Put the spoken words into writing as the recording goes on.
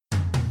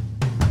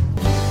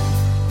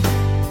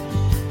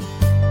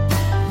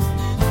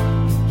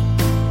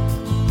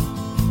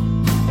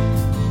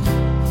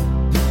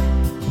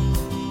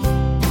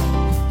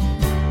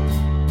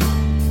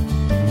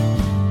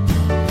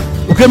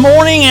Good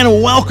morning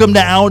and welcome to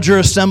Alger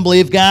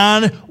Assembly of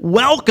God.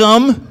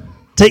 Welcome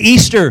to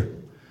Easter.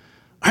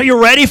 Are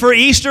you ready for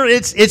Easter?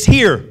 It's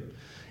here.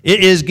 It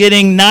is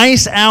getting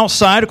nice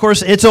outside. Of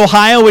course, it's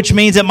Ohio, which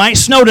means it might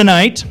snow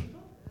tonight.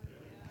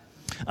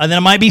 And then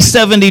it might be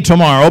 70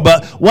 tomorrow.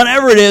 But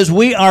whatever it is,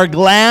 we are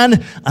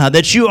glad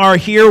that you are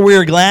here. We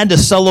are glad to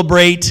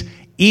celebrate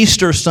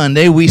Easter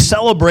Sunday. We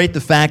celebrate the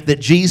fact that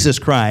Jesus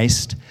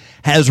Christ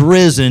has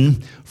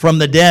risen from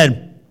the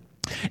dead.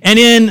 And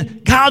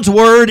in God's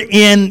Word,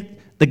 in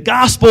the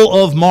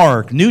Gospel of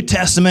Mark, New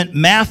Testament,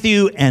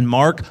 Matthew and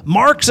Mark,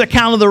 Mark's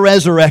account of the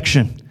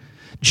resurrection,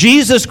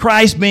 Jesus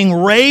Christ being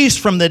raised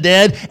from the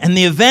dead, and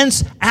the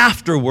events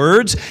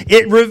afterwards,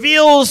 it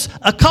reveals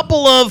a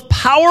couple of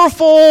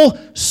powerful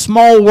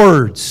small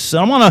words. So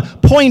I want to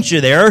point you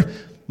there.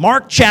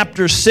 Mark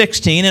chapter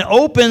 16, it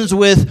opens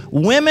with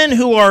women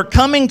who are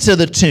coming to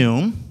the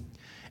tomb,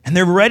 and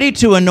they're ready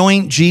to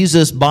anoint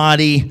Jesus'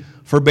 body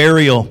for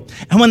burial.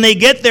 And when they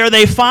get there,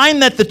 they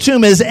find that the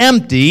tomb is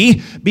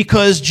empty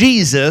because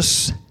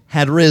Jesus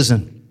had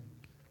risen.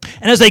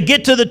 And as they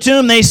get to the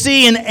tomb, they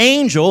see an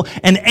angel.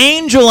 An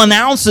angel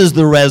announces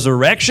the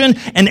resurrection.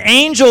 An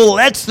angel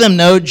lets them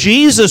know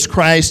Jesus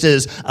Christ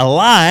is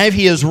alive.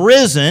 He is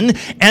risen.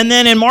 And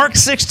then in Mark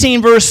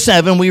 16, verse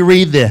 7, we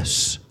read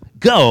this.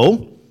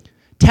 Go,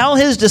 tell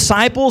his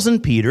disciples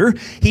and Peter,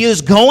 he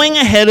is going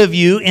ahead of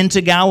you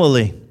into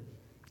Galilee.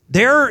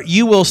 There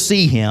you will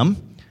see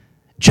him,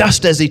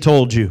 just as he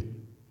told you.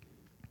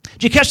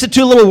 Did you catch the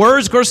two little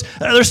words? Of course,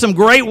 there's some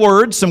great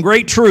words, some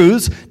great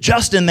truths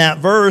just in that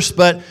verse,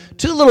 but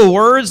two little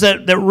words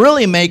that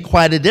really make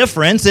quite a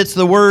difference. It's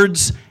the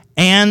words,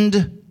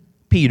 and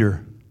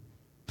Peter.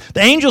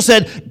 The angel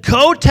said,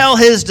 go tell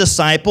his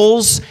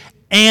disciples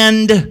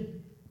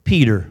and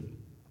Peter.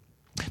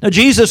 Now,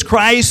 Jesus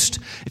Christ,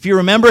 if you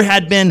remember,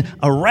 had been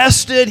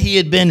arrested. He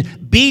had been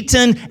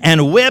beaten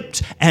and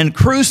whipped and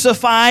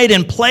crucified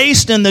and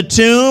placed in the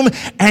tomb,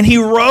 and he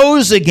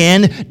rose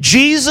again.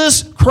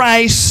 Jesus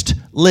Christ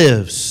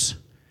lives.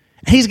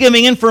 He's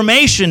giving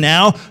information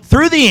now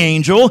through the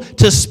angel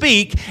to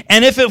speak,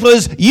 and if it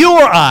was you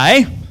or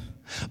I,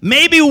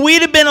 maybe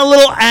we'd have been a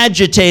little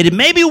agitated.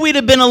 Maybe we'd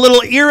have been a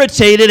little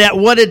irritated at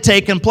what had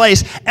taken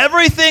place.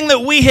 Everything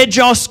that we had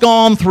just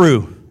gone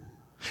through.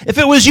 If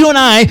it was you and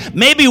I,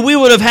 maybe we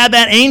would have had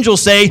that angel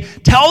say,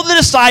 tell the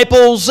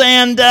disciples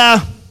and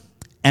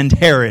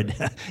Herod.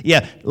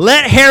 Yeah,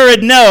 let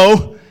Herod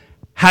know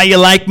how you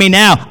like me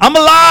now. I'm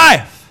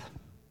alive.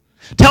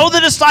 Tell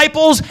the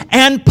disciples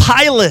and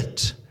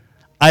Pilate,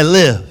 I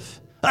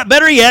live.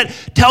 Better yet,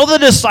 tell the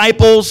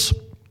disciples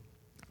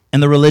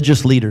and the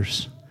religious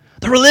leaders.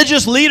 The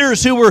religious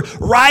leaders who were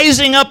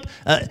rising up,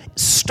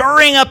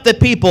 stirring up the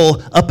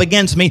people up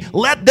against me.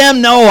 Let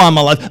them know I'm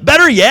alive.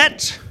 Better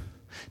yet,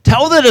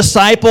 tell the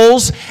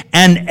disciples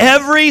and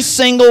every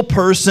single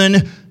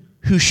person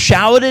who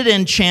shouted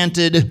and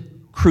chanted,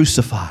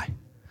 crucify.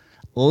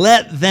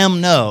 Let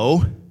them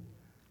know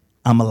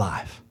I'm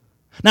alive.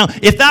 Now,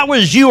 if that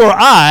was you or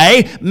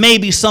I,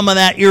 maybe some of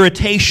that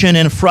irritation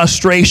and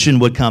frustration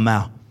would come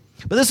out.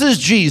 But this is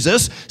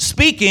Jesus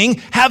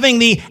speaking, having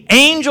the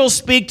angel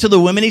speak to the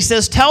women. He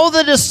says, tell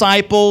the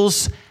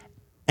disciples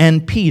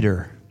and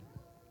Peter.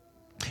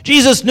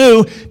 Jesus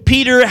knew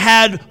Peter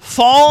had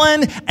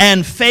fallen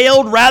and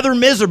failed rather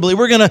miserably.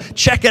 We're going to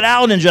check it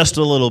out in just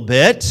a little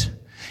bit.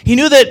 He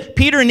knew that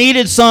Peter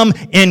needed some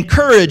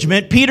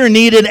encouragement. Peter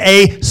needed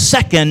a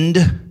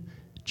second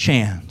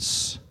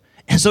chance.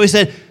 And so he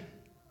said,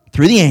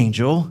 through the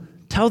angel,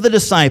 tell the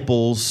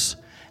disciples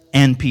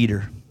and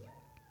Peter.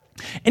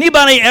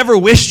 Anybody ever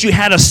wished you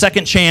had a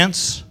second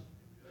chance?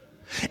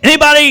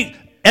 Anybody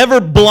ever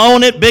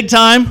blown it big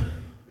time?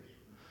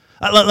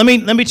 Let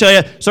me tell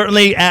you,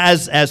 certainly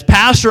as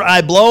pastor,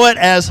 I blow it.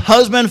 As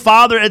husband,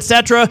 father,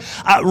 etc.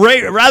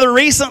 Rather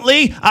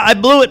recently, I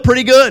blew it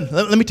pretty good.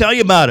 Let me tell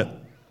you about it.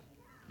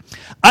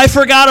 I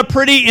forgot a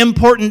pretty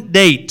important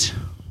date.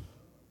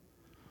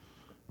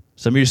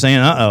 Some of you are saying,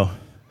 uh-oh.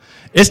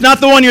 It's not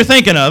the one you're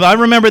thinking of. I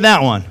remember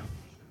that one.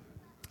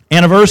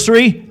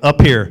 Anniversary,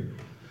 up here.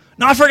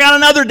 No, I forgot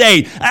another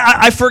date.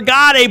 I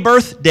forgot a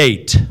birth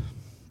date.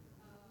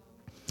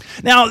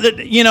 Now,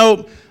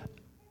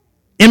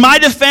 in my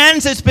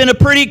defense, it's been a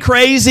pretty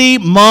crazy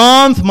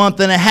month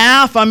and a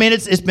half. I mean,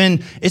 it's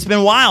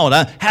been wild.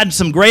 I had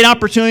some great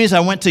opportunities. I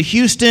went to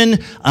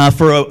Houston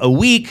for a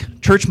week,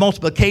 Church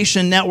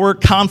Multiplication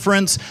Network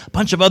conference. A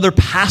bunch of other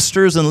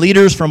pastors and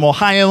leaders from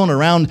Ohio and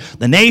around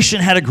the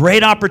nation had a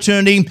great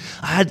opportunity.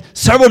 I had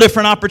several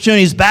different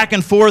opportunities back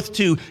and forth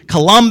to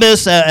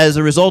Columbus as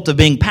a result of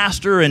being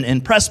pastor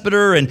and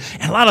presbyter and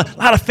a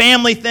lot of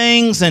family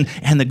things and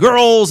the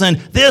girls and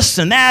this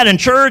and that and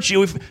church.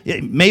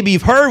 Maybe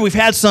you've heard we've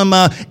had some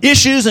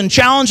issues and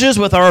challenges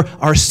with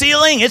our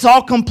ceiling. It's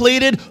all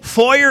completed.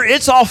 Foyer,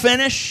 it's all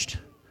finished.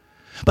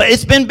 But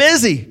it's been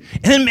busy.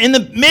 And in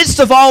the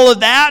midst of all of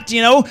that,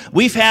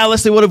 we've had,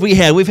 let's see, what have we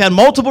had? We've had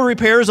multiple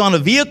repairs on a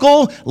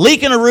vehicle,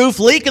 leak in a roof,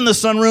 leak in the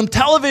sunroom,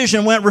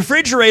 television went,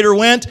 refrigerator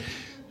went,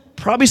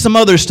 probably some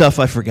other stuff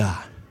I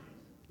forgot.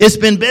 It's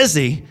been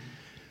busy.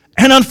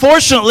 And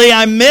unfortunately,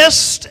 I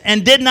missed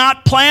and did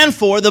not plan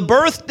for the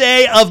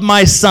birthday of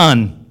my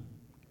son.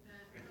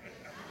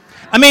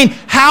 I mean,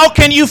 how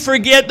can you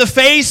forget the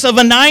face of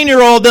a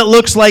 9-year-old that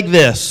looks like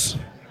this?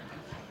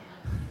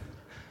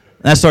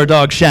 That's our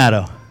dog,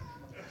 Shadow.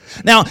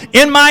 Now,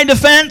 in my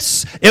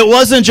defense, it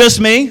wasn't just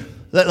me.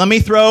 Let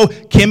me throw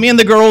Kimmy and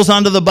the girls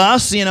onto the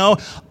bus. You know,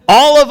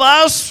 all of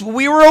us,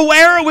 we were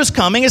aware it was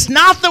coming. It's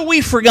not that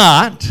we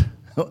forgot.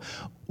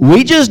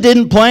 We just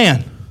didn't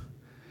plan.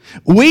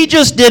 We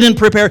just didn't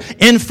prepare.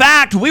 In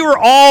fact, we were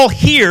all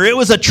here. It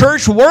was a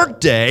church work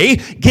day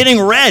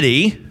getting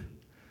ready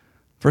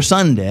for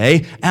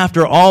Sunday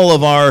after all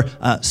of our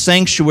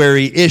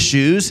sanctuary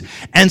issues.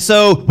 And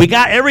so we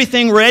got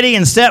everything ready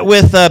and set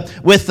with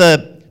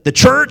the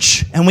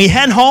church, and we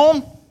head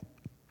home.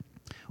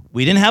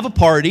 We didn't have a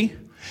party.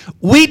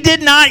 We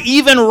did not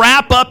even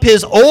wrap up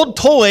his old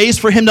toys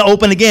for him to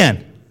open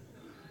again,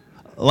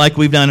 like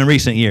we've done in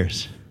recent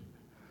years.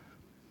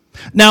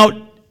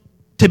 Now,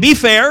 to be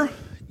fair,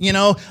 you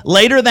know,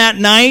 later that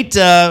night,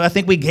 I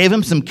think we gave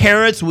him some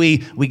carrots. We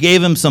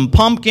gave him some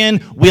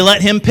pumpkin. We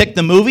let him pick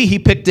the movie. He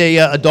picked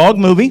a dog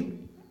movie.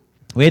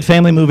 We had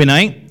family movie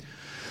night.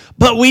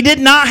 But we did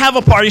not have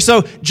a party.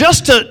 So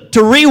just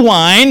to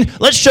rewind,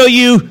 let's show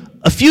you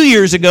a few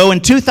years ago in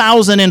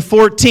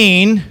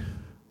 2014,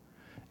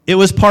 it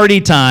was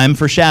party time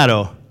for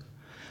Shadow,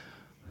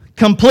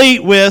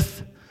 complete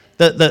with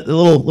the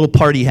little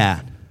party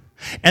hat.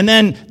 And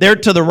then there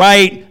to the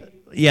right,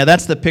 yeah,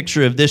 that's the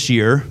picture of this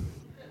year.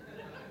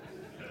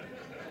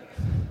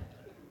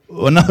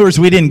 Well, in other words,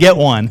 we didn't get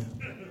one.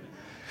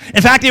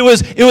 In fact, it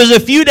was a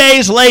few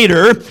days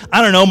later,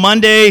 I don't know,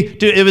 Monday,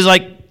 it was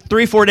like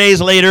 3-4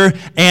 days later,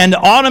 and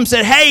Autumn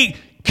said, hey,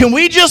 can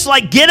we just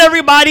like get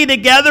everybody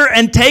together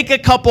and take a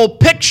couple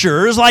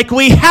pictures like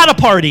we had a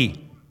party?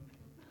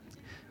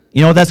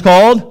 You know what that's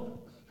called?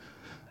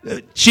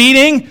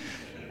 Cheating.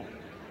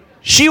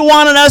 She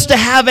wanted us to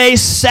have a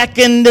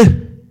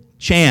second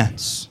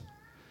chance.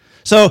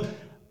 So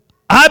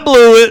I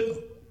blew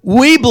it.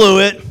 We blew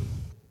it.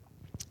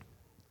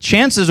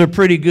 Chances are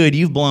pretty good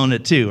you've blown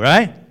it too,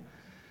 right?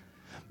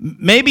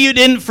 Maybe you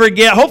didn't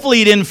forget, hopefully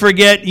you didn't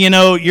forget, you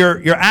know,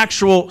 your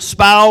actual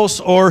spouse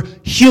or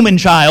human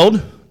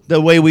child,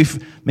 the way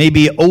we've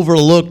maybe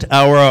overlooked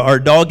our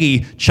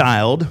doggy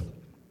child.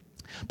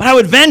 But I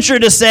would venture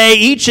to say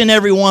each and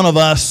every one of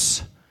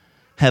us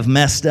have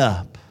messed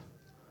up.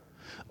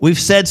 We've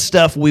said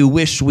stuff we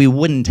wish we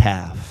wouldn't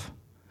have.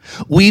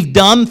 We've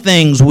done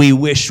things we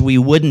wish we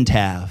wouldn't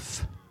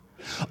have.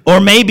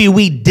 Or maybe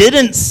we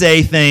didn't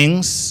say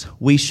things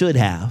we should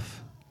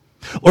have.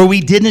 Or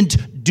we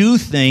didn't do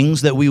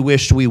things that we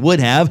wished we would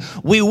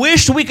have. We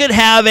wished we could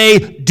have a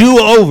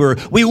do-over.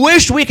 We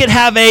wished we could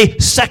have a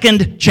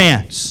second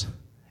chance.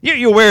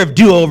 You're aware of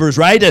do-overs,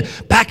 right?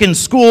 Back in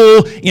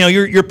school, you know,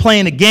 you're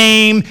playing a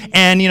game,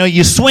 and you know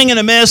you swing and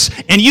a miss,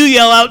 and you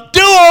yell out,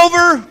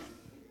 "Do-over!"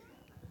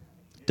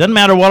 Doesn't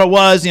matter what it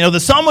was. You know,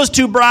 the sun was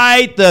too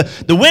bright, the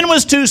wind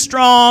was too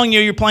strong. You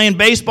know, you're playing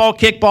baseball,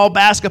 kickball,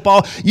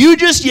 basketball. You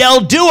just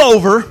yell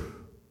 "do-over,"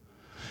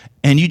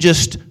 and you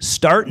just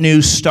start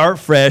new, start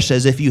fresh,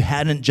 as if you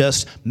hadn't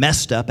just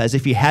messed up, as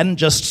if you hadn't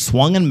just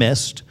swung and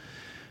missed.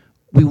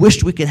 We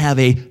wished we could have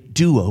a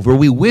do-over.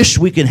 We wish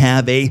we could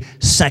have a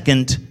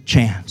second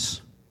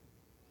chance.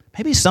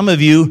 Maybe some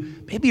of you,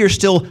 maybe you're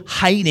still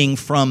hiding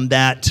from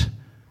that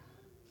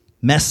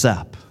mess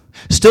up.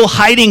 Still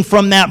hiding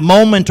from that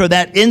moment or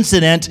that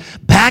incident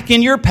back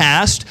in your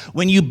past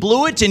when you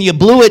blew it and you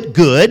blew it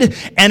good,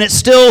 and it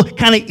still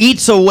kind of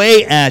eats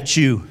away at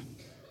you.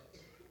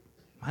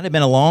 Might have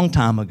been a long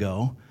time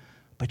ago,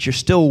 but you're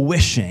still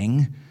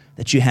wishing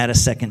that you had a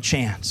second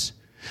chance.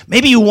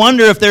 Maybe you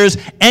wonder if there's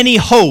any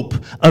hope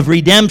of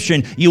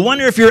redemption. You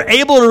wonder if you're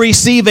able to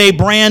receive a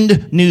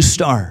brand new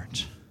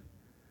start.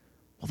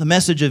 Well, the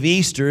message of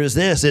Easter is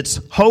this. It's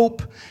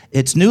hope,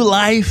 it's new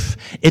life,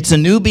 it's a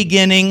new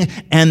beginning,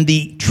 and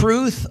the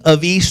truth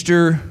of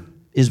Easter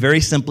is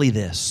very simply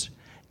this.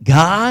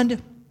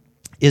 God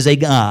is a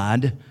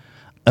God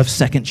of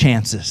second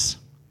chances.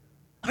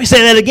 Let me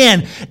say that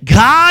again.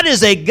 God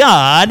is a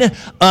God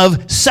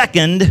of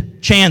second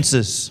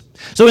chances.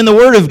 So in the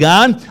Word of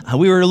God,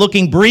 we were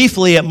looking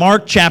briefly at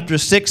Mark chapter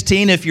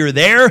 16. If you're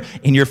there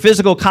in your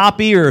physical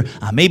copy or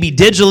maybe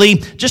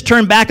digitally, just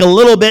turn back a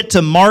little bit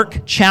to Mark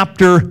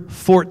chapter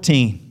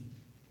 14.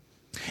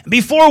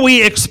 Before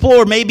we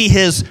explore maybe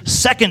his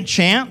second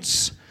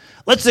chance,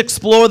 let's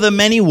explore the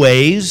many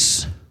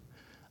ways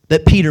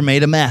that Peter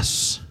made a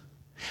mess.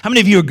 How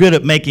many of you are good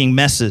at making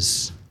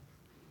messes?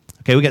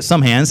 Okay, we got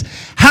some hands.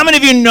 How many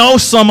of you know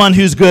someone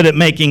who's good at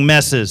making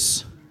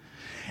messes?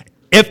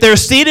 If they're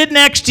seated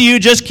next to you,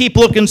 just keep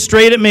looking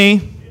straight at me.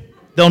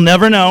 They'll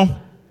never know.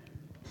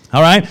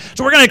 All right?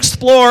 So we're going to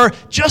explore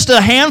just a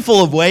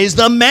handful of ways,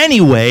 the many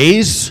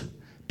ways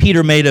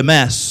Peter made a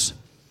mess.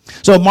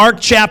 So Mark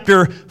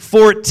chapter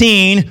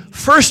 14,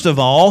 first of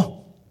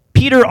all,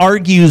 Peter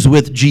argues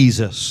with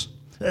Jesus.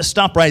 Let's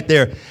stop right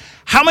there.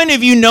 How many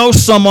of you know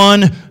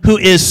someone who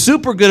is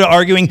super good at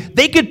arguing?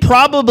 They could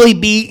probably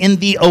be in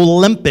the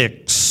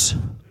Olympics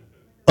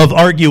of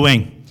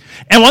arguing.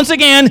 And once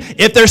again,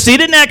 if they're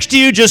seated next to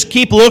you, just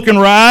keep looking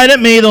right at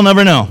me. They'll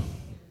never know.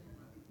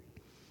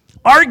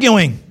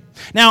 Arguing.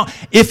 Now,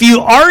 if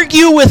you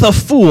argue with a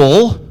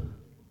fool,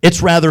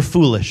 it's rather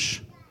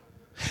foolish.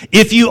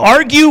 If you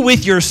argue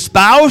with your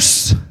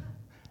spouse,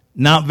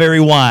 not very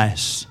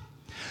wise.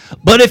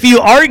 But if you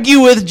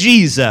argue with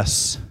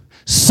Jesus,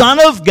 Son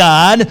of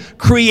God,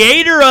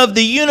 creator of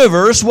the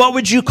universe, what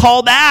would you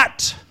call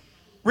that?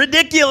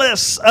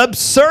 Ridiculous,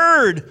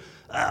 absurd,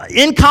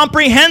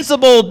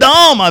 incomprehensible,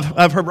 dumb,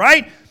 I've heard,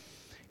 right?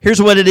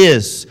 Here's what it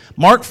is.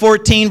 Mark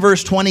 14,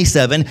 verse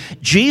 27,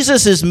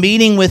 Jesus is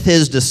meeting with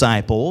his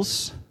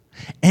disciples,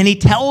 and he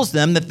tells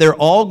them that they're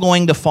all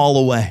going to fall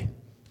away.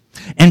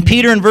 And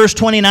Peter in verse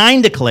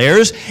 29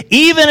 declares,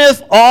 even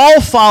if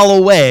all fall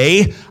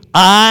away,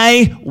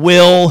 I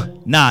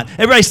will not.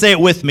 Everybody say it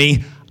with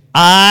me.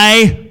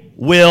 I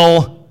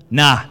will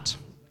not.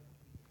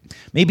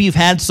 Maybe you've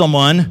had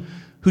someone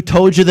who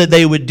told you that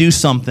they would do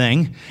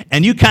something,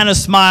 and you kind of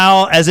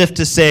smile as if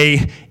to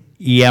say,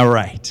 yeah,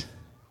 right.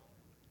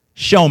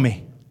 Show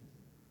me.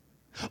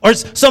 Or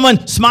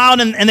someone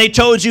smiled and they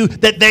told you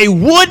that they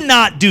would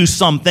not do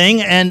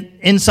something, and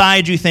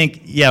inside you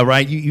think, yeah,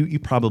 right, you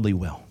probably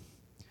will.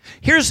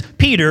 Here's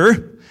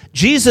Peter.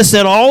 Jesus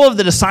said all of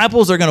the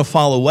disciples are going to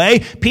fall away.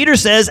 Peter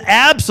says,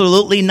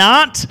 absolutely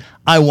not,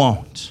 I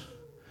won't.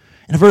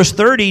 In verse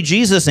 30,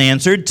 Jesus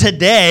answered,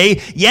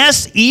 today,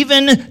 yes,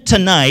 even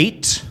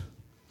tonight,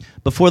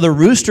 before the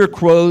rooster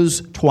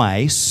crows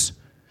twice,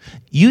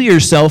 you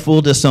yourself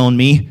will disown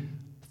me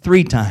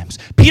 3 times.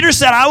 Peter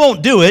said, I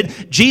won't do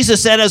it.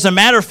 Jesus said, as a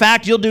matter of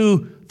fact, you'll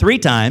do 3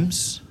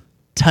 times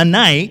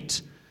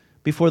tonight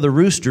before the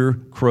rooster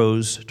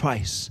crows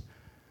twice.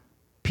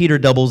 Peter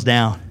doubles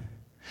down.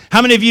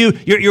 How many of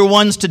you're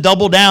ones to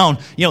double down?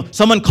 You know,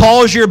 someone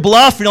calls your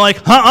bluff, and you're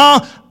like,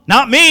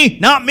 not me,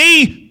 not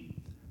me.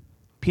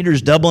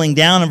 Peter's doubling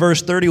down in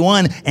verse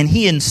 31, and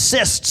he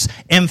insists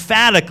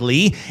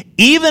emphatically,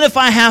 even if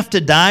I have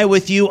to die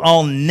with you,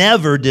 I'll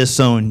never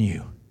disown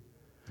you.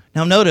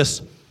 Now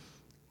notice,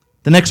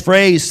 the next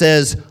phrase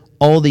says,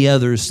 all the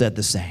others said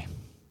the same.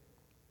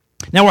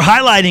 Now we're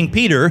highlighting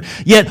Peter,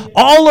 yet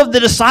all of the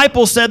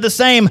disciples said the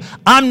same.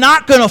 I'm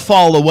not going to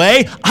fall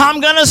away.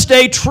 I'm going to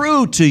stay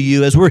true to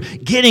you as we're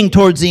getting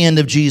towards the end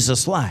of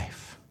Jesus'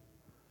 life.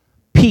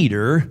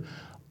 Peter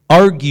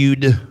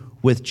argued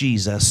with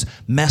Jesus.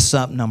 Mess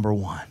up number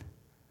 1.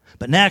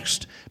 But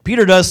next,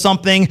 Peter does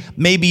something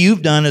maybe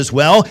you've done as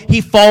well.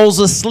 He falls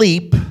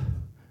asleep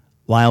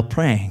while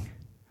praying.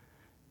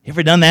 You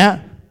ever done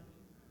that?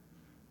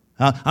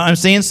 I'm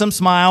seeing some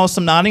smiles,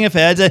 some nodding of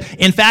heads.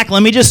 In fact,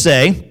 let me just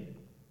say,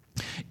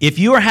 if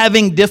you are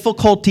having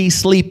difficulty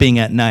sleeping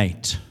at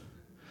night,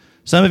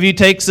 some of you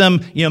take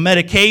some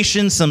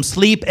medication, some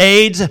sleep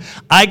aids.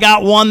 I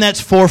got one that's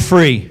for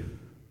free.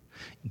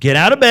 Get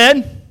out of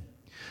bed,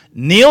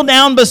 kneel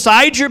down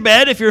beside your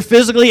bed if you're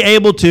physically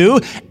able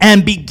to,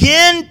 and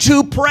begin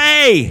to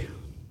pray.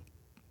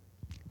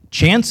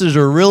 Chances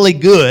are really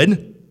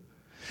good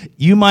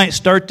you might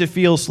start to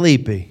feel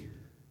sleepy.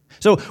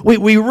 So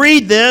we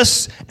read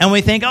this and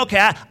we think,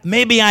 okay,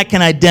 maybe I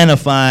can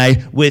identify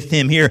with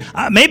him here.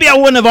 Maybe I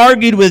wouldn't have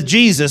argued with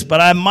Jesus,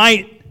 but I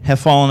might have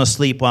fallen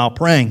asleep while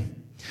praying.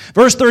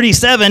 Verse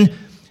 37,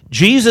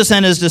 Jesus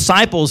and his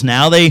disciples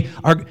now, they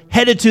are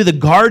headed to the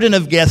Garden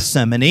of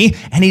Gethsemane,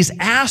 and he's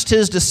asked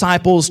his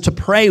disciples to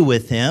pray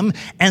with him.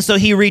 And so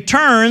he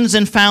returns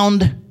and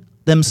found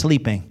them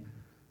sleeping.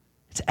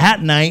 It's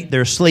at night,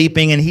 they're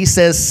sleeping, and he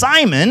says,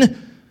 Simon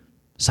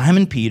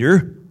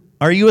Peter,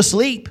 are you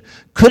asleep?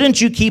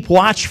 Couldn't you keep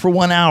watch for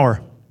 1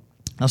 hour?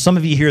 Now, some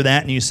of you hear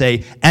that and you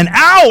say, an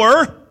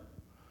hour?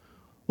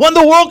 What in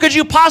the world could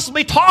you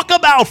possibly talk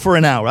about for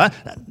an hour?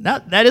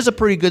 That is a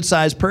pretty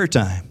good-sized prayer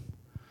time.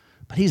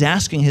 But he's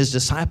asking his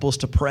disciples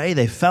to pray.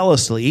 They fell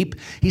asleep.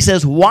 He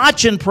says,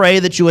 watch and pray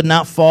that you would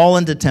not fall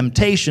into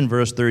temptation,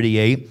 verse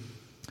 38.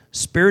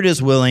 Spirit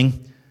is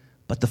willing,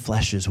 but the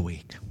flesh is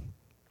weak.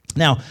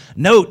 Now,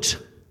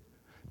 note,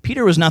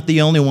 Peter was not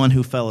the only one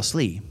who fell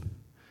asleep.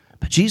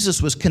 But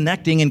Jesus was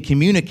connecting and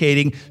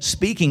communicating,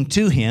 speaking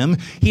to him.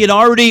 He had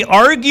already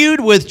argued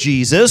with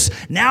Jesus.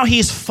 Now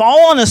he's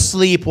fallen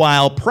asleep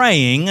while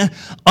praying.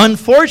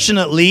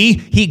 Unfortunately,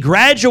 he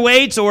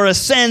graduates or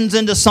ascends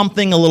into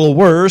something a little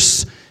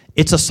worse.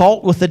 It's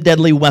assault with a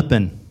deadly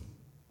weapon.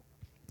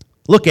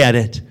 Look at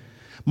it.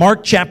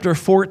 Mark chapter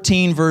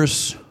 14,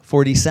 verse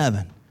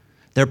 47.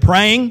 They're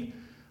praying.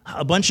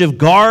 A bunch of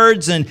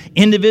guards and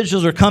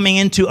individuals are coming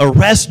in to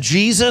arrest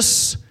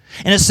Jesus.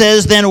 And it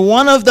says, then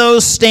one of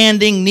those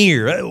standing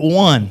near,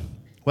 one.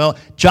 Well,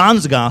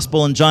 John's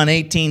gospel in John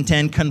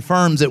 18:10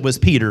 confirms it was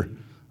Peter.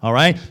 All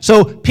right?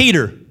 So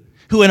Peter,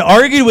 who had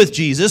argued with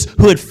Jesus,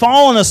 who had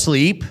fallen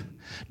asleep,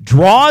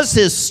 draws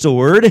his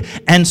sword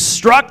and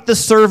struck the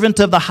servant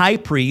of the high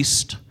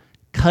priest,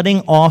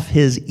 cutting off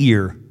his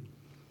ear.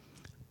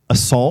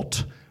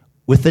 Assault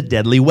with a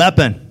deadly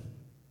weapon.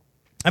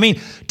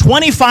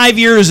 25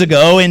 years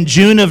ago, in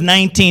June of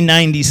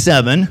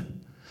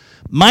 1997,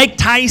 Mike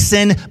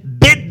Tyson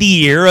bit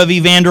the ear of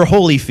Evander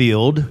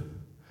Holyfield,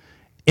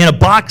 in a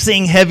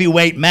boxing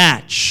heavyweight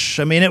match.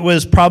 I mean, it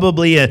was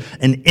probably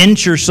an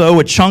inch or so,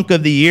 a chunk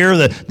of the year.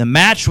 The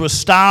match was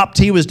stopped.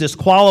 He was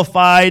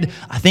disqualified,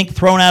 I think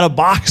thrown out of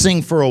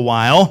boxing for a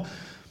while.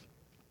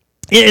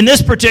 In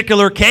this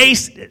particular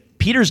case,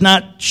 Peter's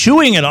not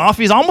chewing it off.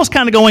 He's almost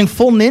kind of going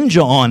full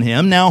ninja on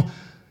him. Now,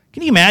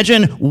 can you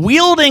imagine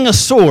wielding a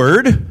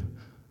sword,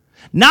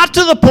 not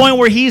to the point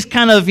where he's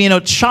kind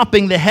of,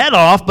 chopping the head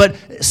off, but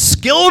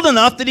skilled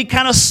enough that he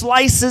kind of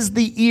slices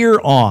the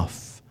ear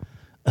off.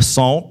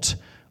 Assault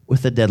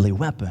with a deadly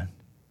weapon.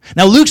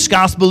 Now, Luke's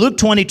gospel, Luke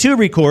 22,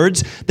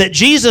 records that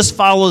Jesus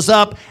follows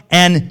up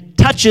and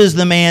touches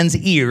the man's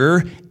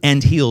ear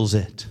and heals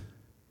it.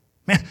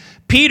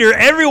 Peter,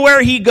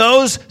 everywhere he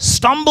goes,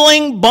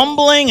 stumbling,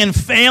 bumbling, and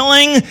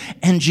failing,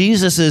 and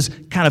Jesus is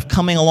kind of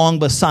coming along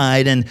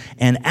beside and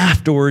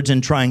afterwards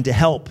and trying to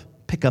help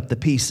pick up the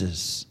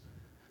pieces.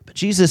 But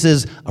Jesus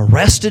is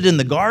arrested in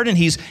the garden.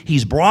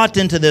 He's brought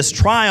into this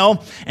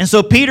trial. And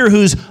so Peter,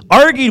 who's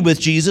argued with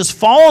Jesus,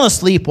 fallen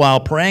asleep while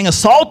praying,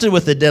 assaulted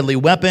with a deadly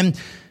weapon,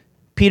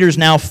 Peter's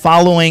now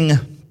following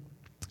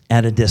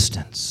at a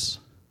distance.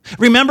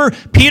 Remember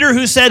Peter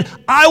who said,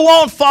 "I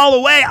won't fall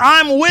away.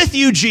 I'm with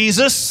you,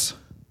 Jesus."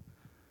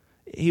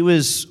 He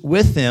was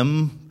with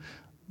him,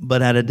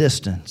 but at a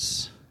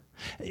distance.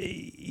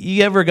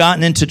 You ever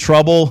gotten into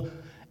trouble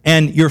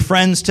and your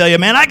friends tell you,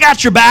 "Man, I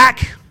got your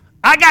back.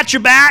 I got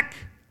your back."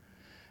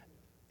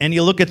 And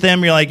you look at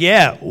them, you're like,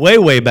 "Yeah, way,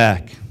 way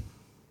back."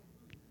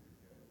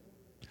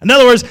 In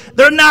other words,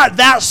 they're not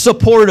that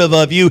supportive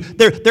of you.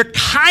 They're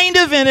kind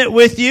of in it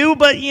with you,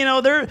 but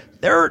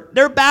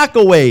they're back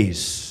a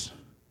ways.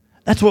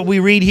 That's what we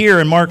read here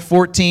in Mark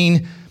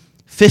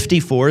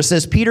 14:54. It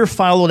says, Peter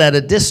followed at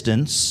a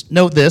distance,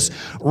 note this,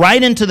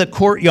 right into the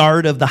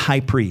courtyard of the high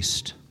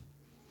priest.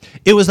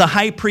 It was the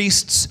high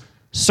priest's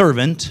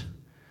servant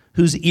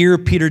whose ear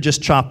Peter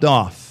just chopped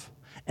off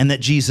and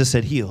that Jesus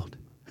had healed.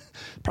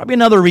 Probably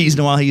another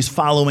reason why he's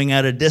following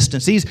at a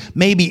distance. He's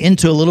maybe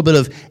into a little bit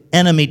of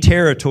enemy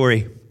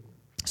territory.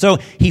 So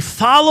he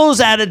follows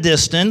at a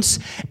distance,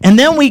 and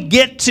then we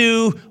get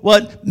to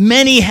what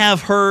many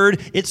have heard.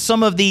 It's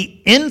some of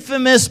the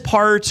infamous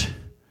part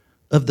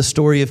of the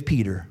story of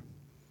Peter.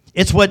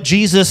 It's what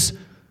Jesus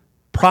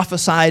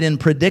prophesied and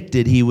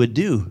predicted he would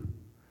do.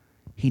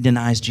 He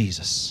denies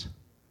Jesus.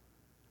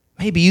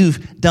 Maybe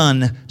you've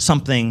done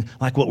something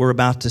like what we're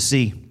about to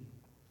see.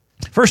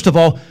 First of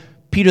all,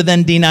 Peter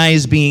then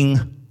denies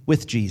being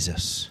with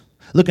Jesus.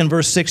 Look in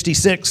verse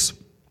 66.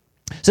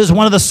 It says,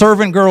 one of the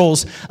servant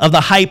girls of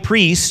the high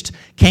priest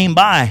came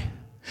by.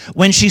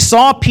 When she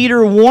saw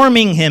Peter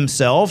warming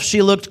himself,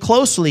 she looked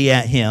closely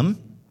at him.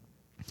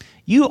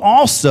 "You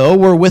also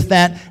were with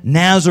that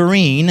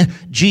Nazarene,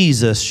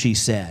 Jesus," she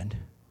said.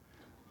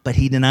 But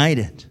he denied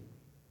it.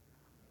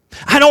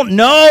 "I don't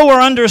know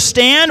or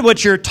understand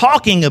what you're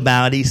talking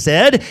about," he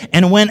said,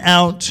 and went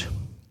out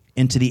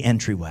into the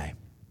entryway.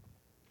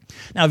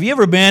 Now, have you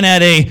ever been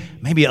at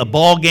maybe a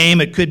ball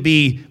game? It could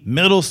be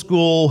middle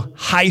school,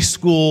 high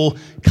school,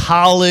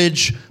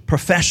 college,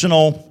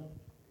 professional.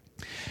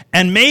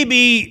 And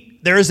maybe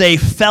there's a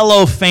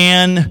fellow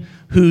fan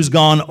who's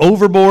gone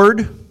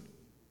overboard.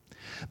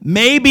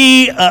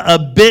 Maybe a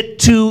bit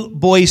too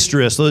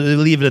boisterous. Let's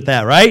leave it at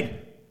that, right?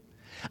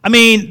 I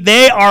mean,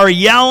 they are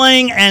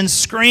yelling and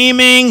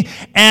screaming.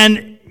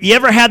 And you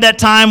ever had that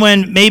time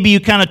when maybe you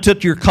kind of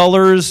took your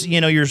colors,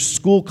 your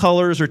school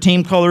colors or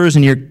team colors,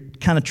 and you're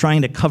kind of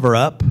trying to cover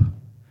up?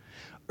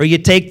 Or you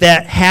take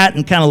that hat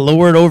and kind of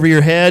lower it over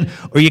your head,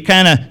 or you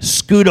kind of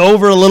scoot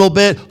over a little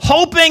bit,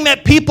 hoping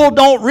that people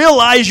don't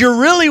realize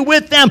you're really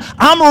with them.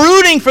 I'm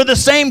rooting for the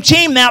same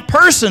team that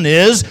person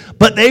is,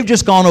 but they've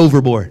just gone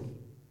overboard.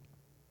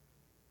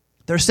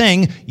 They're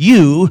saying,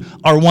 you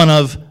are one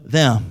of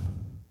them.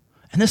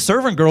 And this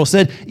servant girl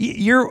said,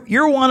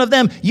 you're one of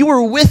them. You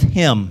were with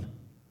him.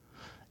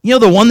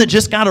 The one that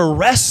just got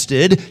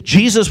arrested.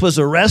 Jesus was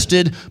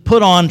arrested,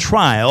 put on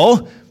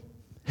trial.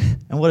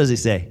 And what does he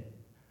say?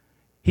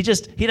 He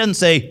doesn't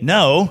say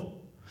no.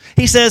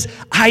 He says,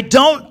 I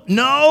don't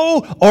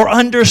know or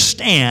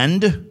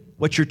understand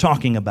what you're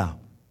talking about.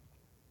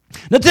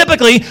 Now,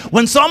 typically,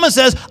 when someone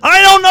says,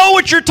 I don't know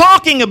what you're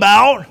talking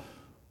about,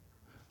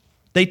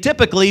 they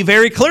typically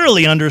very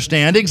clearly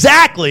understand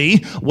exactly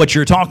what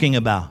you're talking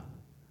about.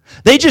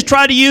 They just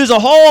try to use a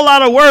whole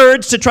lot of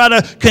words to try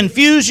to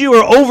confuse you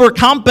or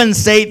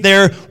overcompensate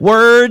their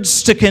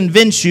words to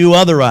convince you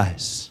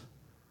otherwise.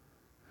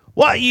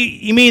 What,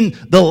 you mean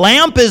the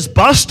lamp is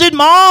busted,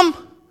 Mom?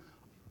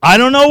 I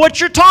don't know what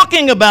you're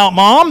talking about,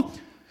 Mom.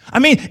 I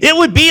mean, it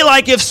would be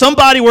like if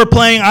somebody were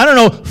playing,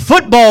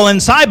 football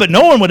inside, but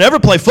no one would ever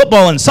play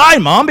football inside,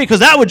 Mom, because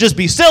that would just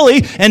be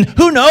silly. And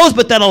who knows,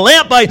 but that a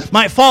lamp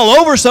might fall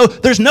over, so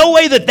there's no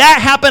way that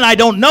happened. I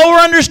don't know or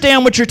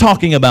understand what you're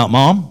talking about,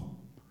 Mom.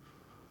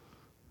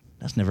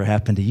 That's never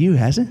happened to you,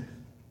 has it?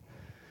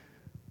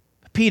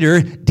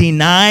 Peter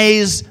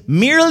denies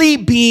merely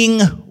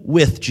being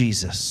with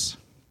Jesus.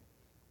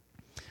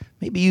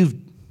 Maybe you've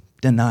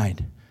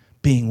denied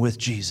being with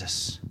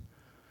Jesus.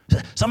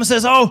 Someone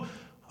says,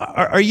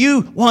 are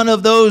you one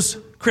of those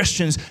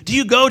Christians? Do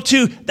you go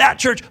to that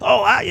church?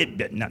 Oh,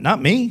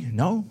 not me,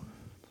 no.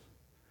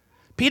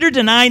 Peter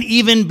denied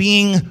even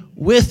being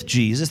with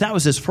Jesus. That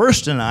was his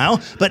first denial.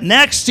 But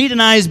next, he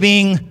denies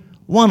being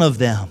one of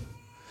them.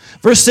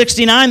 Verse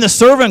 69, the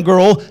servant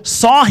girl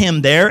saw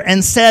him there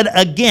and said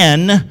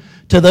again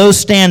to those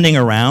standing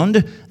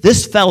around,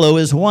 "This fellow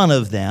is one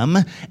of them."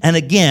 And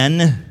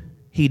again,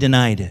 he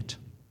denied it.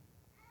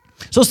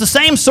 So it's the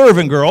same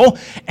servant girl,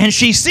 and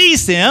she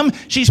sees him.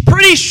 She's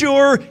pretty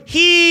sure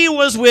he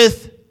was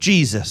with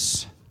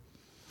Jesus.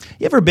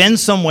 You ever been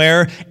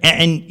somewhere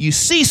and you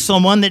see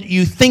someone that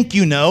you think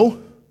you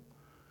know,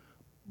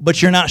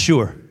 but you're not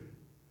sure?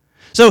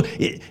 So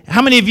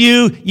how many of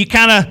you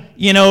kind of,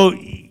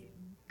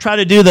 try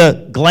to do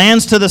the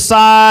glance to the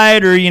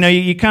side, or,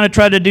 you kind of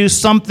try to do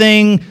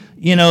something,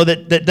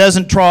 that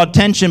doesn't draw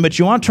attention, but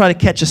you want to try to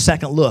catch a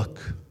second look?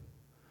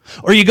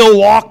 Or you go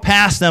walk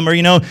past them, or,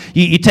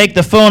 you take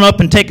the phone up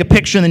and take a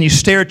picture, and then you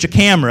stare at your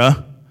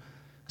camera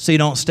so you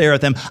don't stare at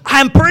them.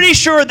 I'm pretty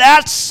sure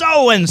that's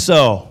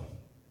so-and-so.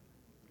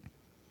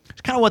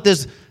 It's kind of what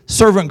this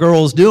servant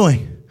girl is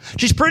doing.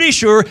 She's pretty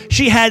sure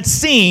she had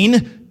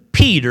seen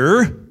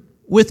Peter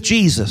with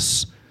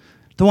Jesus,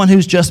 the one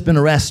who's just been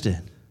arrested.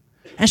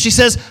 And she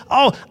says,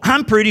 "Oh,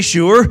 I'm pretty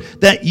sure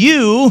that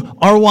you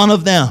are one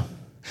of them."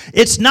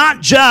 It's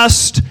not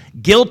just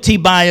guilty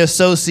by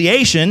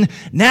association.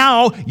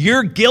 Now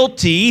you're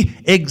guilty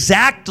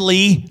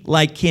exactly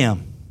like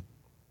him.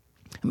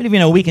 How many of you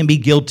know we can be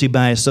guilty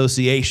by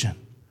association?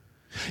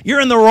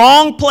 You're in the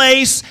wrong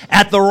place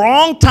at the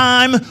wrong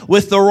time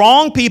with the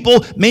wrong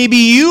people. Maybe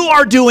you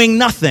are doing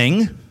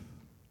nothing,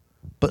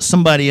 but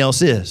somebody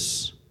else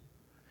is.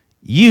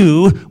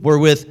 You were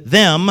with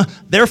them,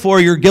 therefore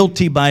you're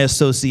guilty by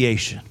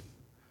association.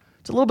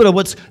 It's a little bit of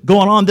what's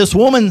going on. This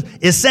woman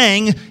is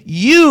saying,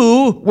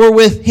 you were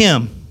with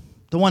him,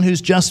 the one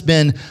who's just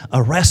been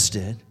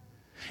arrested.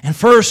 And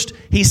first,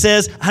 he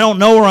says, I don't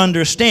know or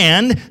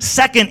understand.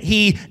 Second,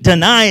 he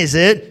denies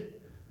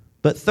it.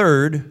 But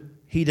third,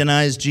 he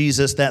denies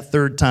Jesus that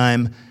third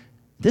time.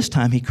 This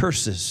time he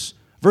curses.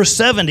 Verse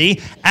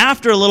 70,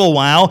 after a little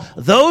while,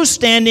 those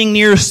standing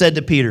near said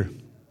to Peter.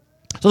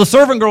 So the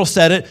servant girl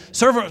said it.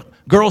 Servant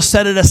girl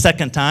said it a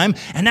second time.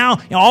 And now,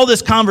 all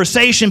this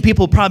conversation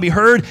people probably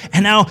heard.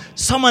 And now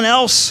someone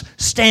else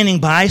standing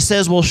by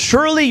says, well,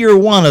 surely you're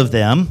one of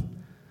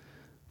them,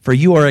 for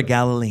you are a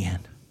Galilean.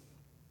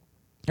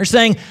 They're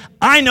saying,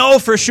 I know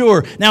for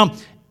sure. Now,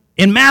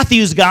 in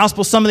Matthew's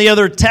gospel, some of the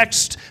other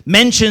text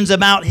mentions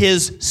about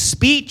his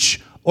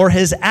speech or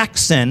his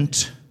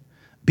accent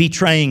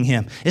betraying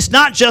him. It's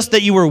not just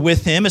that you were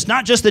with him. It's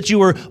not just that you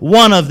were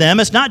one of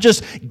them. It's not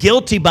just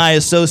guilty by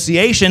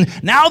association.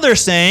 Now they're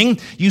saying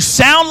you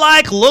sound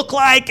like, look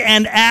like,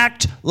 and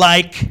act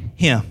like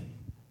him.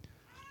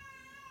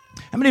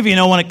 How many of you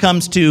know when it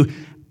comes to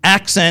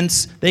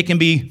accents, they can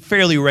be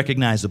fairly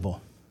recognizable?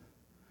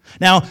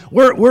 Now,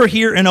 we're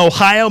here in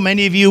Ohio.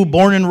 Many of you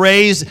born and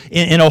raised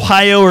in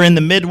Ohio or in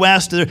the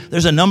Midwest.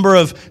 There's a number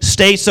of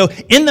states. So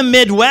in the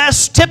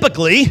Midwest,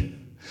 typically,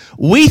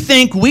 we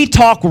think we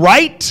talk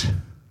right,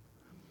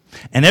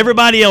 and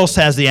everybody else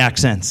has the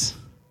accents.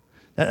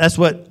 That's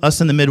what us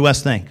in the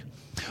Midwest think.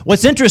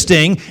 What's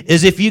interesting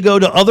is if you go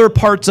to other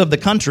parts of the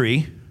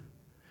country,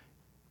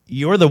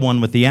 you're the one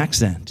with the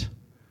accent.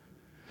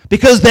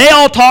 Because they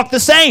all talk the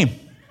same.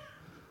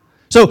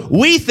 So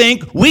we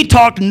think we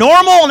talk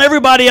normal and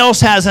everybody else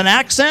has an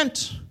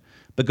accent.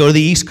 But go to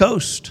the East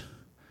Coast.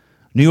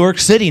 New York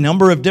City,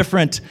 number of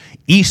different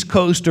East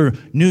Coast or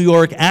New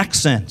York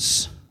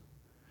accents.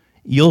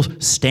 You'll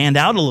stand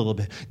out a little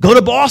bit. Go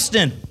to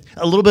Boston,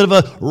 a little bit of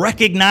a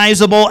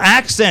recognizable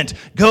accent.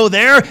 Go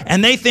there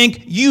and they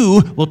think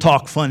you will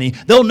talk funny.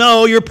 They'll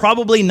know you're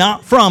probably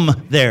not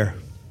from there.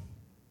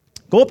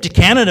 Go up to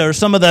Canada or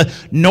some of the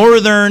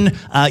northern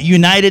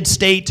United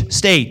states.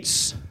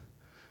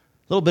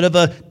 A little bit of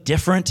a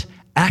different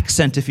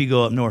accent if you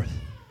go up north.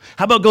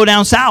 How about go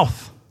down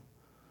south? A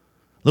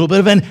little bit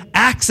of an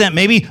accent,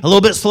 maybe a little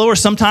bit slower,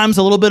 sometimes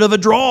a little bit of a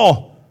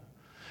drawl.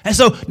 And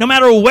so no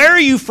matter where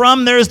you're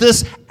from, there's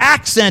this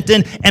accent,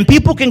 and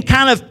people can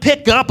kind of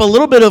pick up a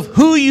little bit of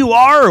who you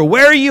are or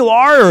where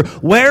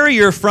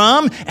you're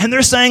from, and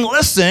they're saying,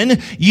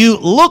 listen, you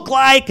look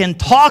like and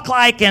talk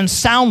like and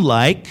sound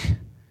like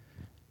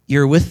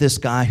you're with this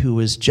guy who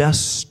was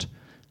just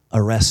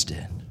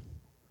arrested.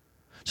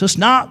 So it's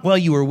not, well,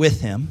 you were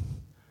with him.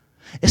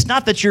 It's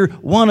not that you're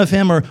one of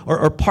him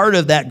or part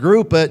of that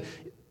group, but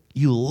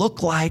you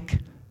look like,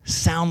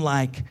 sound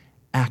like,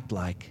 act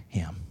like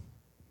him.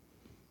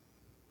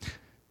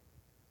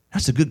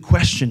 That's a good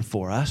question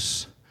for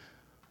us.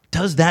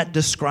 Does that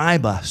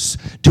describe us?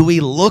 Do we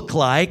look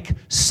like,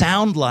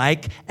 sound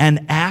like,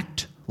 and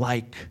act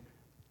like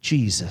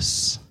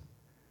Jesus?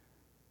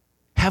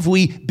 Have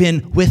we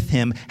been with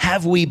him?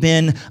 Have we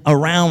been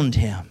around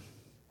him?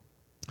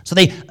 So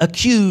they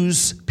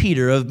accuse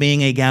Peter of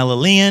being a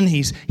Galilean.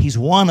 He's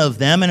one of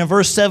them. And in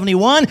verse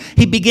 71,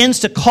 he begins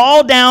to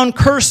call down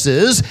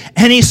curses,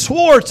 and he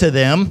swore to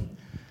them,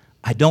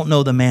 I don't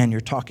know the man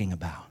you're talking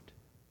about.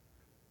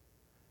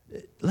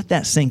 Let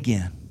that sink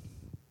in.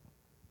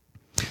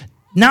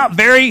 Not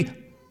very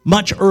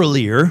much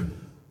earlier,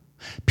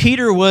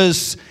 Peter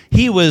was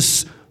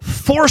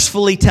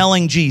forcefully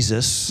telling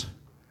Jesus,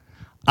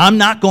 I'm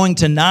not going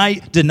to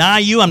deny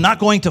you. I'm not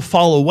going to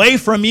fall away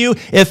from you.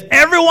 If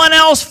everyone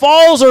else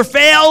falls or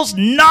fails,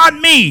 not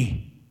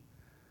me.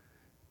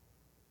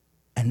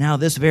 And now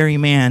this very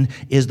man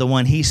is the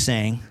one he's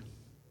saying,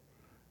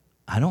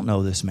 I don't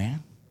know this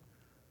man.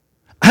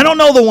 I don't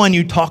know the one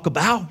you talk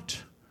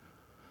about.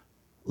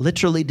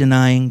 Literally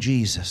denying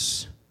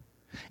Jesus.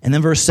 And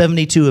then verse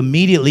 72,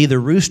 immediately the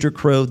rooster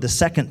crowed the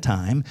second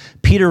time.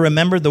 Peter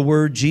remembered the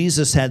word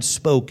Jesus had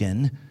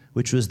spoken,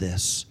 which was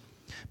this: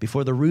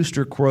 before the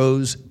rooster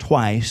crows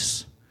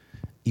twice,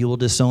 you will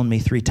disown me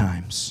 3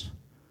 times.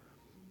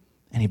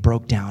 And he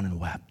broke down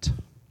and wept.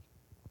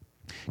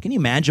 Can you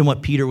imagine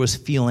what Peter was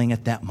feeling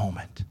at that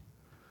moment?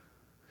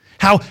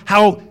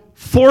 How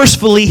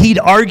forcefully he'd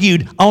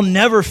argued, I'll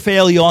never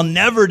fail you, I'll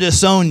never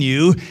disown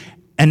you.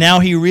 And now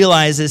he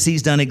realizes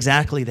he's done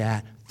exactly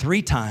that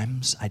 3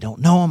 times. I don't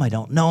know him, I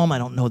don't know him, I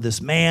don't know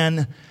this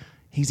man.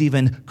 He's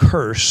even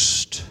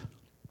cursed.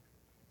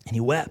 And he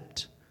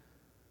wept.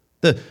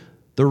 The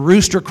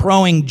rooster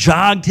crowing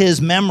jogged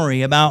his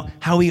memory about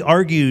how he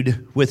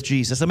argued with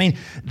Jesus. I mean,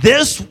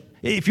 this,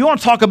 if you want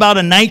to talk about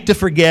a night to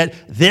forget,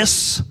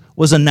 this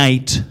was a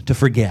night to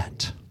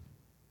forget.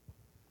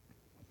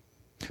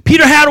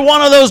 Peter had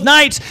one of those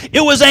nights.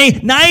 It was a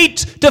night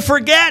to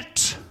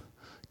forget.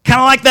 Kind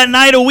of like that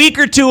night a week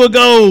or 2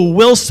 ago,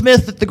 Will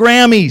Smith at the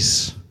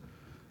Grammys.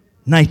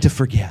 Night to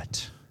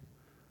forget.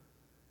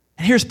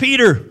 And here's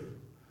Peter.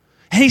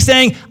 And he's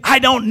saying, I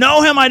don't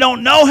know him, I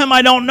don't know him,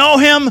 I don't know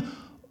him.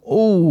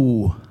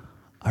 Oh,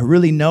 I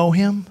really know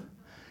him,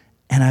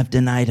 and I've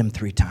denied him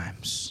 3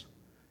 times.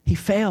 He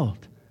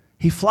failed.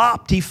 He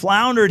flopped. He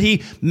floundered.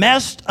 He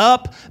messed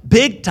up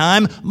big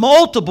time,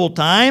 multiple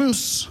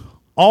times,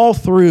 all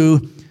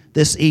through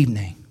this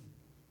evening.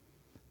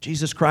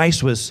 Jesus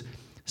Christ was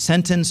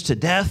sentenced to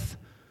death,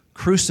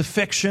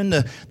 crucifixion,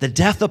 the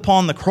death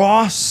upon the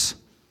cross.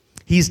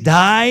 He's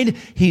died.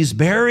 He's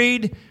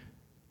buried.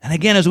 And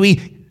again, as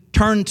we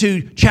turn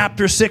to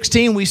chapter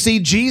 16, we see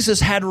Jesus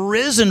had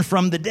risen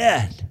from the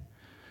dead.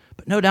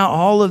 But no doubt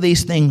all of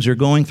these things are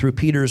going through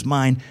Peter's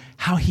mind,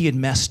 how he had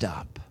messed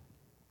up.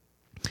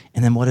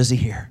 And then what does he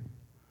hear?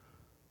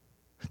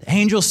 The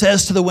angel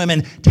says to the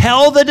women,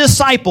 tell the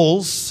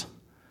disciples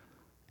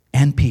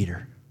and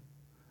Peter.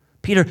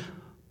 Peter,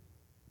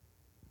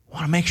 I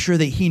want to make sure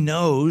that he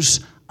knows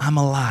I'm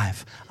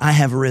alive. I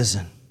have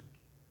risen.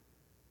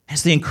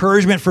 It's the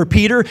encouragement for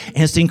Peter, and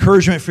it's the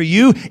encouragement for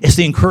you. It's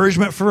the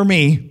encouragement for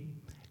me.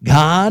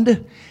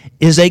 God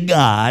is a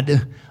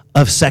God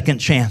of second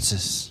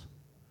chances.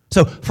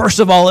 So first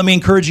of all, let me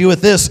encourage you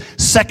with this.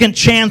 Second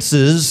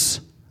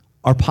chances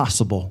are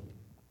possible.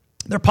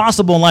 They're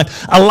possible in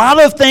life. A lot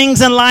of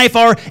things in life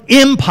are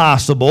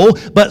impossible,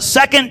 but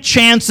second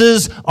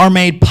chances are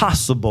made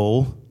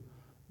possible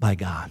by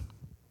God.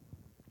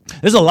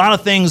 There's a lot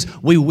of things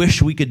we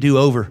wish we could do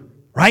over,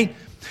 right?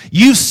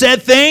 You've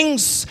said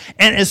things,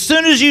 and as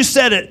soon as you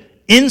said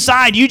it,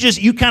 inside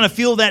you kind of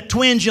feel that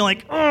twinge. You're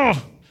like,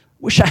 oh,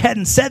 wish I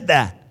hadn't said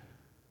that.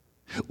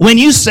 When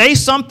you say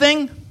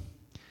something,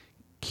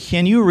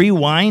 can you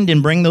rewind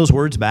and bring those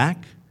words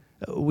back?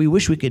 We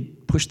wish we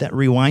could push that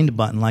rewind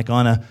button like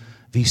on a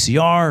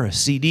VCR, a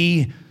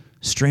CD,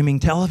 streaming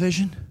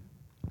television.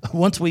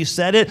 Once we've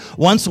said it,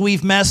 once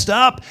we've messed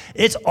up,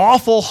 it's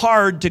awful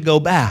hard to go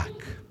back.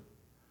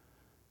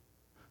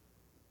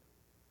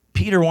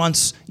 Peter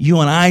wants you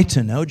and I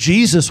to know,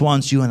 Jesus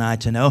wants you and I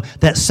to know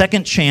that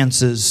second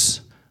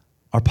chances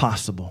are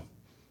possible.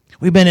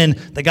 We've been in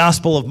the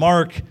Gospel of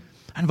Mark.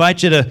 I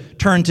invite you to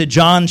turn to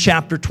John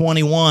chapter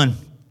 21.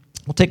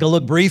 We'll take a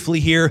look briefly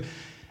here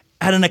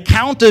at an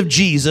account of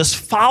Jesus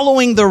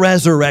following the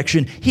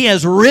resurrection. He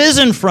has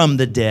risen from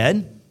the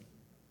dead,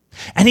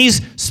 and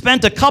he's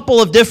spent a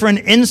couple of different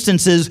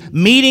instances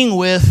meeting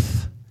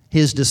with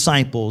his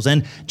disciples.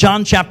 And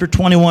John chapter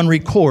 21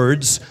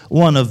 records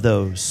one of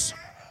those.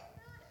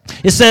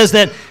 It says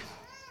that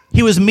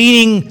he was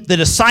meeting the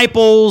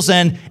disciples,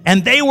 and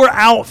they were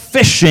out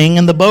fishing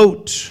in the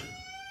boat.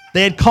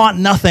 They had caught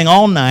nothing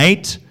all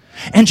night.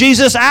 And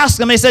Jesus asked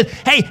them, they said,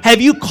 hey,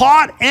 have you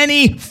caught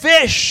any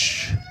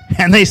fish?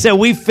 And they said,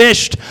 we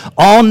fished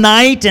all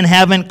night and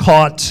haven't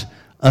caught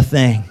a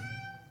thing.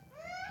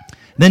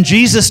 Then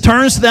Jesus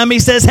turns to them, he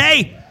says,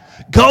 hey,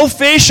 go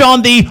fish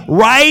on the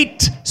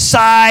right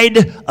side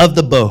of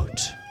the boat.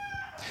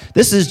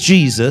 This is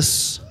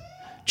Jesus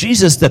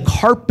the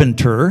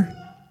carpenter,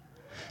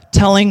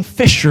 telling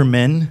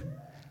fishermen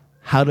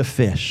how to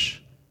fish.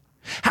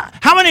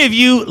 How many of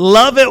you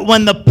love it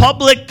when the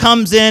public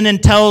comes in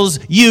and tells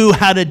you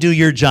how to do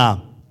your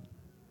job?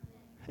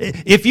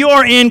 If you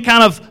are in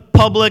kind of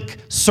public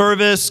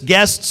service,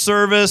 guest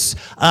service,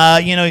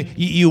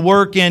 you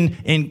work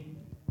in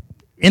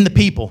the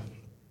people,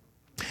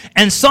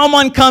 and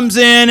someone comes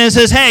in and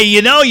says, hey,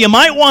 you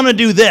might want to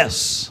do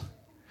this.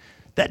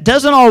 That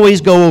doesn't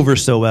always go over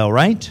so well,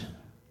 right?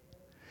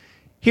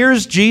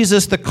 Here's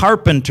Jesus the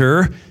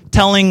carpenter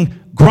telling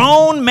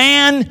grown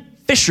man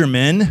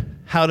fishermen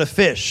how to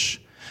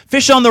fish.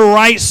 Fish on the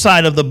right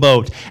side of the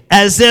boat.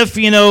 As if,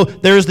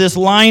 there's this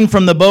line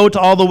from the boat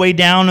all the way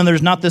down and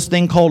there's not this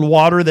thing called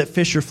water that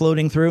fish are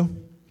floating through.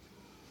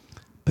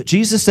 But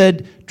Jesus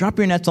said, drop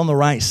your nets on the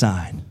right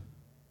side.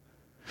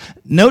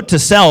 Note to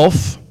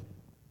self,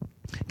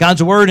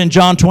 God's word in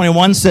John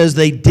 21 says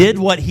they did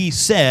what he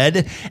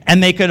said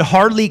and they could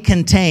hardly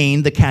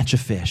contain the catch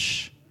of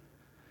fish.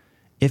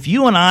 If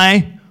you and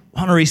I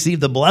want to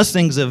receive the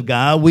blessings of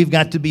God, we've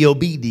got to be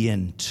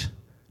obedient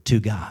to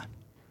God.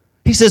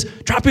 He says,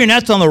 drop your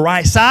nets on the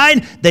right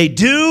side. They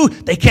do.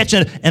 They catch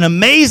an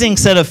amazing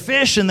set of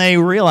fish, and they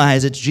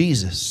realize it's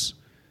Jesus.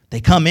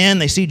 They come in,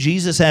 they see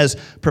Jesus has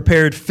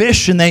prepared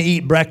fish, and they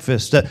eat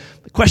breakfast.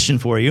 Question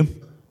for you.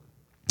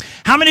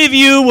 How many of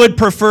you would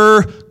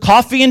prefer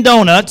coffee and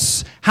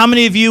donuts? How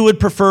many of you would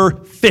prefer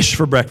fish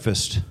for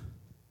breakfast?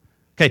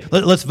 Okay,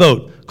 let's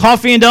vote.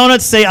 Coffee and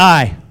donuts, say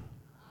aye.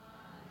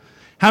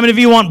 How many of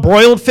you want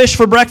broiled fish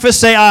for breakfast?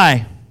 Say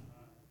aye.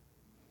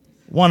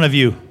 One of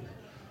you.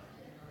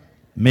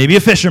 Maybe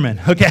a fisherman.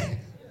 Okay.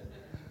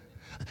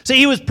 So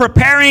he was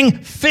preparing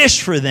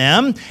fish for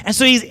them, and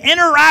so he's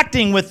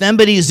interacting with them,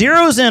 but he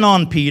zeroes in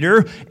on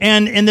Peter,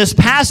 and in this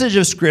passage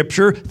of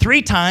Scripture,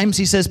 3 times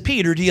he says,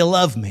 Peter, do you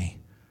love me?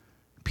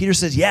 Peter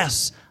says,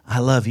 yes, I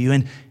love you.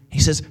 And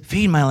he says,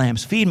 feed my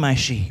lambs, feed my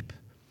sheep.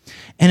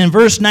 And in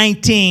verse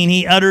 19,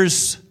 he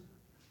utters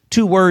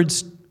 2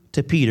 words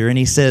to Peter, and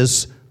he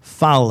says,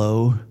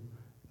 follow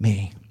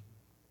me.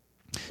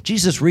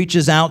 Jesus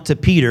reaches out to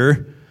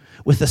Peter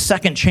with a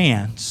second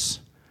chance.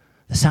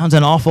 That sounds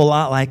an awful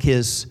lot like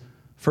his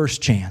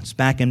first chance.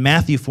 Back in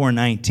Matthew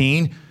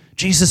 4:19,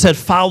 Jesus said,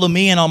 follow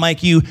me and I'll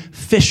make you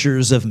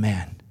fishers of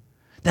men.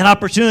 That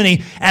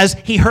opportunity, as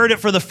he heard it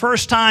for the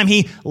first time,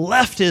 he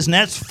left his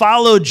nets,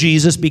 followed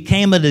Jesus,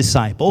 became a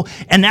disciple,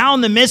 and now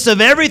in the midst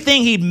of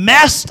everything he'd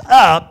messed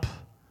up,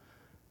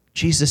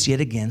 Jesus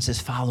yet again says,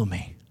 follow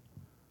me.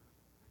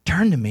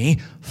 Turn to me,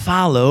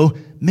 follow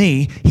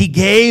me. He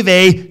gave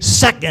a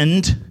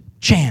second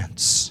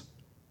chance.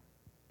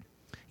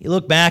 You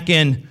look back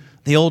in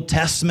the Old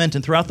Testament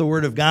and throughout the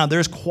Word of God,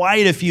 there's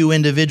quite a few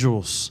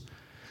individuals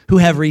who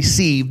have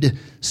received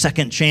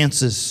second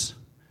chances.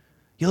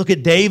 You look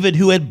at David,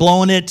 who had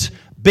blown it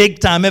big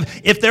time.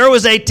 If there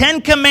was a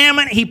 10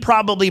 commandment, he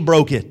probably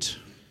broke it,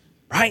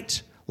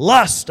 right?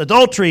 Lust,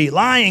 adultery,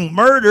 lying,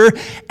 murder.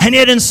 And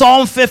yet in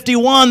Psalm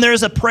 51,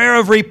 there's a prayer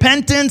of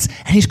repentance,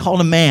 and he's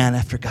called a man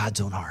after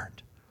God's own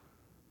heart.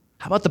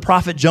 How about the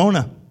prophet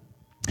Jonah?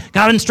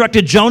 God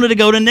instructed Jonah to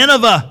go to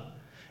Nineveh.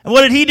 And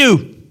what did he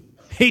do?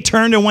 He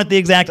turned and went the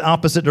exact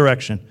opposite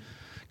direction.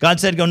 God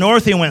said, go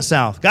north, he went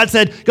south. God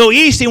said, go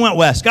east, he went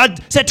west. God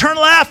said, turn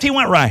left, he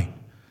went right.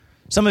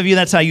 Some of you,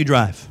 that's how you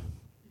drive.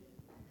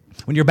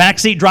 When your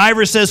backseat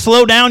driver says,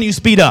 slow down, you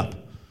speed up.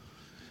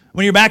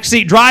 When your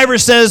backseat driver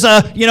says,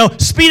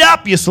 speed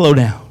up, you slow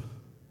down.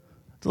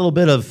 It's a little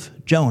bit of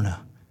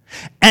Jonah.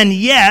 And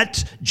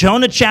yet,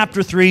 Jonah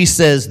chapter 3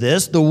 says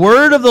this, the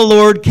word of the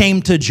Lord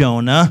came to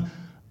Jonah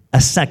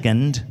a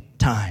second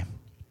time.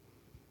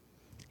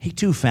 He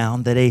too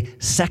found that a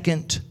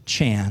second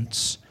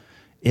chance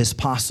is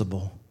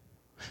possible.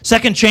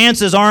 Second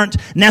chances aren't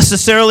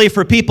necessarily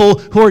for people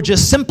who are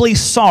just simply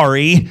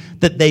sorry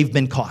that they've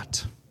been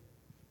caught.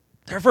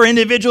 They're for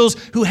individuals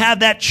who have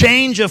that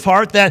change of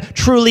heart, that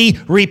truly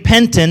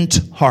repentant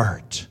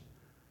heart.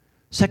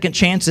 Second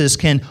chances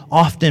can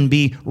often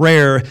be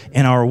rare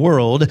in our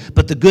world,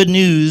 but the good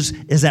news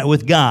is that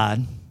with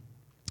God,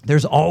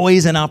 there's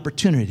always an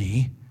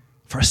opportunity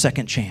for a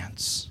second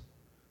chance.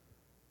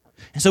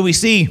 And so we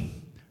see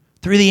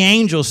through the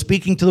angel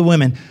speaking to the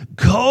women,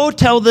 go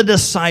tell the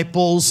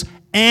disciples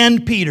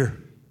and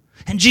Peter.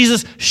 And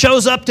Jesus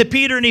shows up to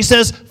Peter and he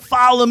says,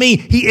 follow me.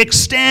 He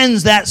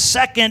extends that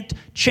second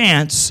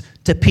chance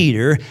to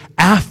Peter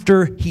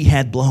after he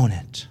had blown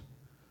it.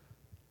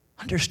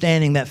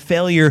 Understanding that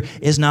failure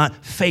is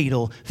not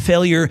fatal,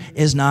 failure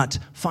is not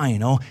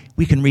final,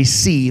 we can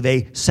receive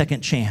a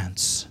second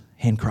chance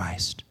in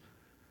Christ.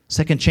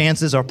 Second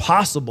chances are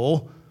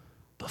possible.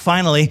 But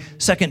finally,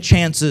 second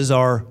chances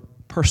are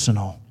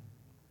personal.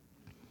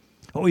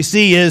 What we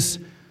see is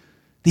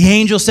the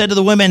angel said to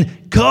the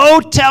women, go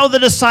tell the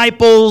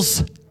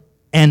disciples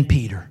and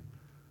Peter.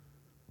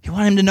 He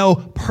wanted him to know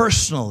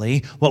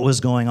personally what was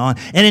going on.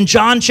 And in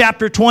John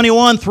chapter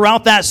 21,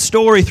 throughout that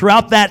story,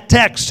 throughout that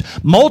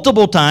text,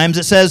 multiple times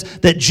it says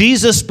that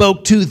Jesus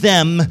spoke to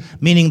them,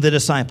 meaning the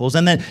disciples,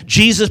 and that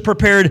Jesus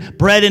prepared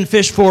bread and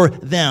fish for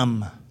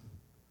them.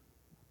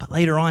 But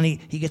later on, he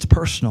gets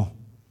personal.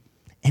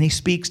 And he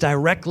speaks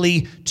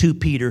directly to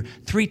Peter.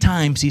 3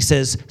 times he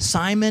says,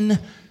 Simon,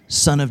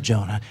 son of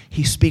Jonah.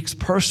 He speaks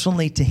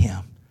personally to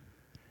him.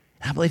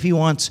 I believe he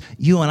wants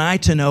you and I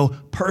to know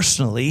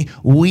personally,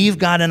 we've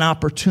got an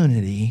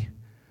opportunity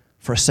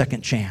for a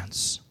second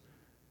chance.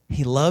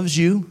 He loves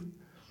you.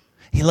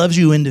 He loves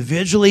you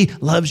individually,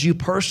 loves you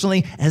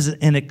personally,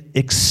 and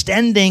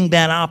extending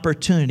that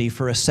opportunity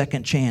for a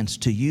second chance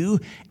to you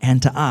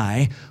and to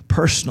I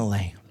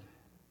personally.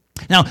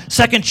 Now,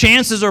 second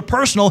chances are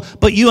personal,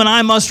 but you and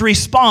I must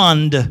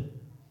respond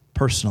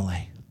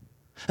personally.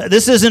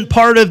 This isn't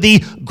part of the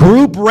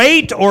group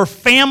rate or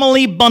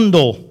family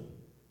bundle.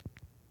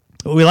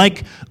 We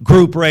like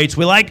group rates.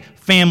 We like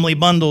family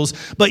bundles.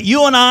 But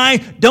you and I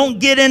don't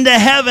get into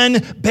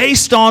heaven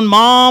based on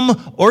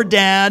mom or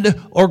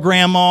dad or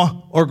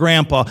grandma or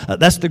grandpa.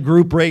 That's the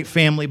group rate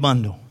family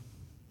bundle.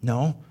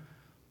 No.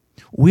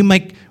 We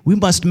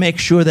must make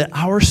sure that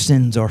our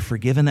sins are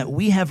forgiven, that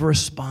we have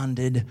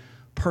responded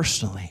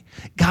personally.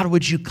 God,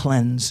 would you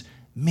cleanse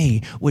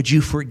me? Would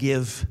you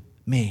forgive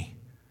me?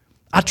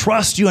 I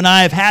trust you and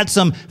I have had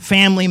some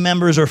family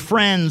members or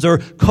friends or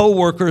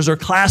coworkers or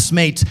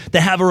classmates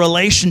that have a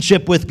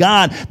relationship with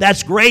God.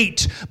 That's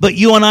great, but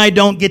you and I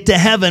don't get to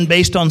heaven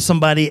based on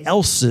somebody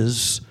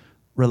else's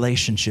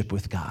relationship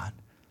with God.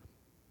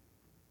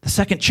 The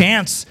second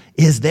chance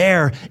is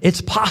there. It's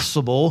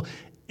possible.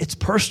 It's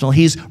personal.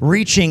 He's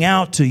reaching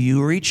out to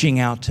you, reaching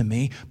out to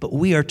me, but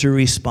we are to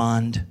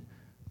respond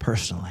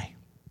personally.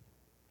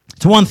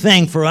 It's one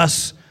thing for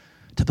us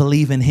to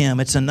believe in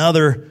him. It's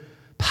another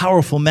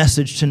powerful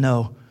message to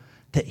know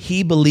that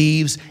he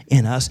believes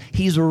in us.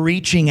 He's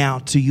reaching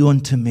out to you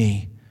and to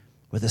me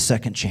with a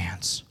second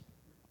chance.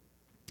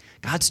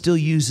 God still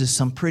uses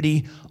some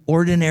pretty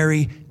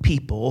ordinary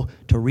people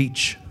to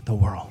reach the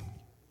world.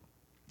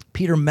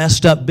 Peter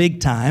messed up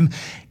big time.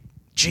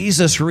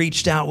 Jesus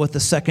reached out with a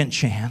second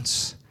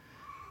chance.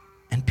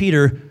 And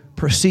Peter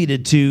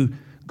proceeded to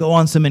go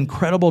on some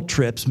incredible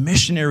trips,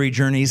 missionary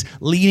journeys,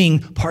 leading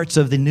parts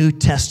of the New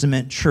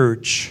Testament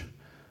church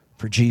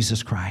for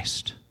Jesus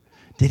Christ.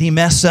 Did he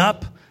mess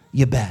up?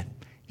 You bet.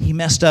 He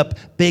messed up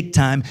big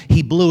time.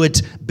 He blew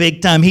it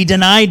big time. He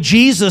denied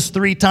Jesus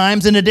 3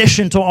 times in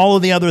addition to all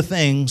of the other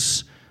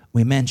things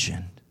we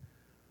mentioned.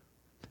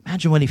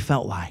 Imagine what he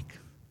felt like.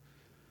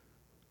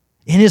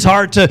 In his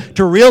heart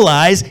to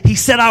realize, he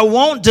said, I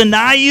won't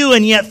deny you,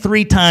 and yet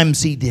 3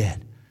 times he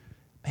did.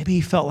 Maybe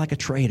he felt like a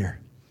traitor.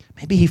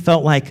 Maybe he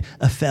felt like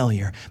a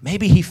failure.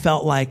 Maybe he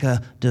felt like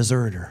a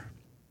deserter.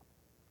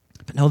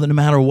 But know that no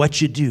matter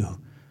what you do,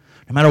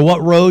 no matter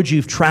what roads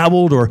you've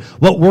traveled or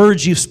what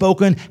words you've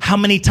spoken, how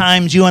many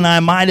times you and I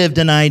might have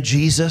denied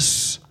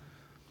Jesus,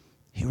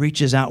 he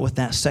reaches out with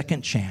that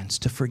second chance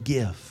to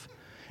forgive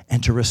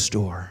and to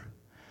restore.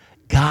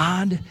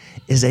 God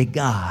is a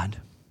God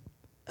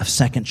of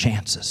second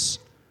chances.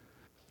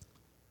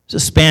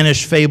 There's a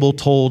Spanish fable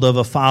told of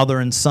a father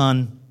and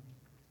son.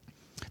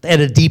 They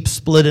had a deep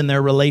split in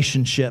their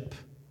relationship.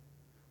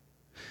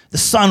 The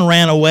son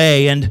ran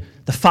away, and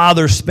the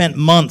father spent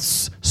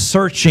months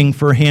searching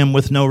for him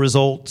with no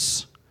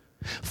results.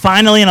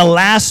 Finally, in a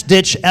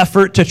last-ditch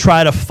effort to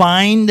try to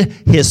find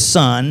his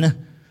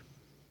son,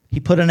 he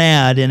put an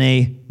ad in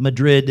a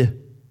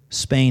Madrid,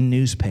 Spain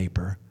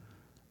newspaper.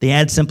 The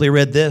ad simply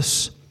read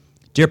this: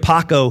 Dear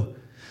Paco,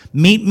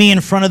 meet me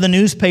in front of the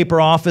newspaper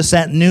office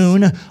at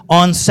noon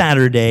on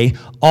Saturday.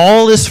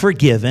 All is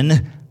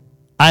forgiven.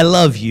 I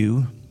love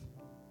you,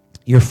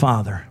 your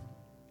father.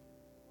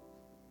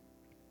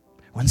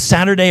 When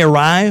Saturday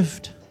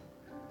arrived,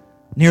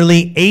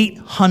 nearly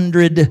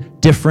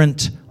 800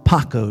 different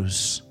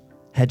Pacos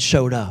had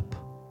showed up.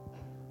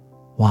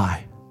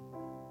 Why?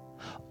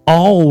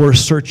 All were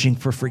searching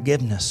for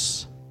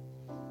forgiveness.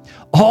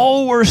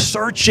 All were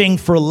searching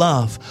for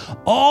love.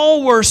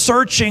 All were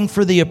searching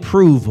for the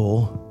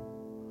approval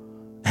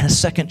and a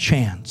second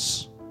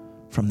chance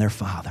from their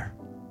Father.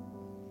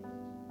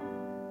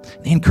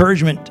 The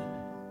encouragement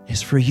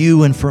is for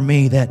you and for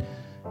me that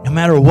no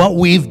matter what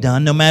we've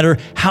done, no matter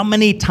how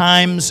many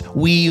times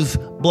we've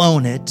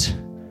blown it,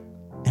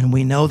 and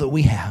we know that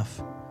we have,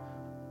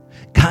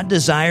 God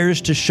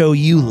desires to show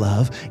you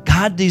love.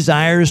 God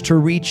desires to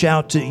reach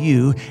out to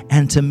you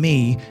and to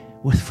me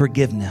with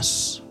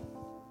forgiveness.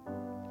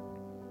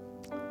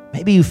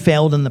 Maybe you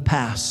failed in the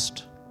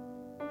past,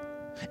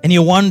 and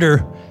you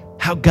wonder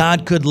how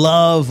God could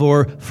love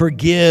or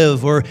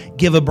forgive or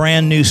give a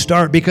brand new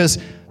start because,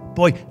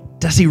 boy,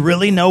 does he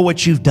really know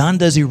what you've done?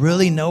 Does he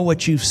really know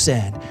what you've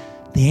said?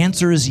 The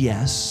answer is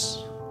yes.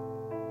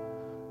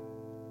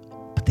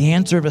 But the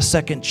answer of a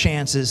second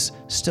chance is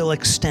still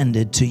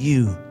extended to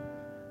you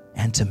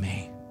and to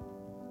me.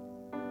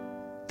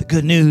 The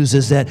good news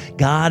is that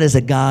God is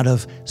a God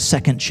of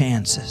second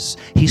chances.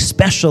 He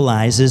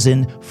specializes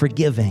in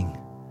forgiving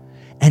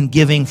and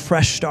giving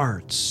fresh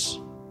starts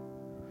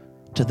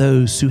to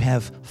those who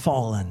have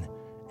fallen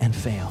and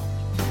failed.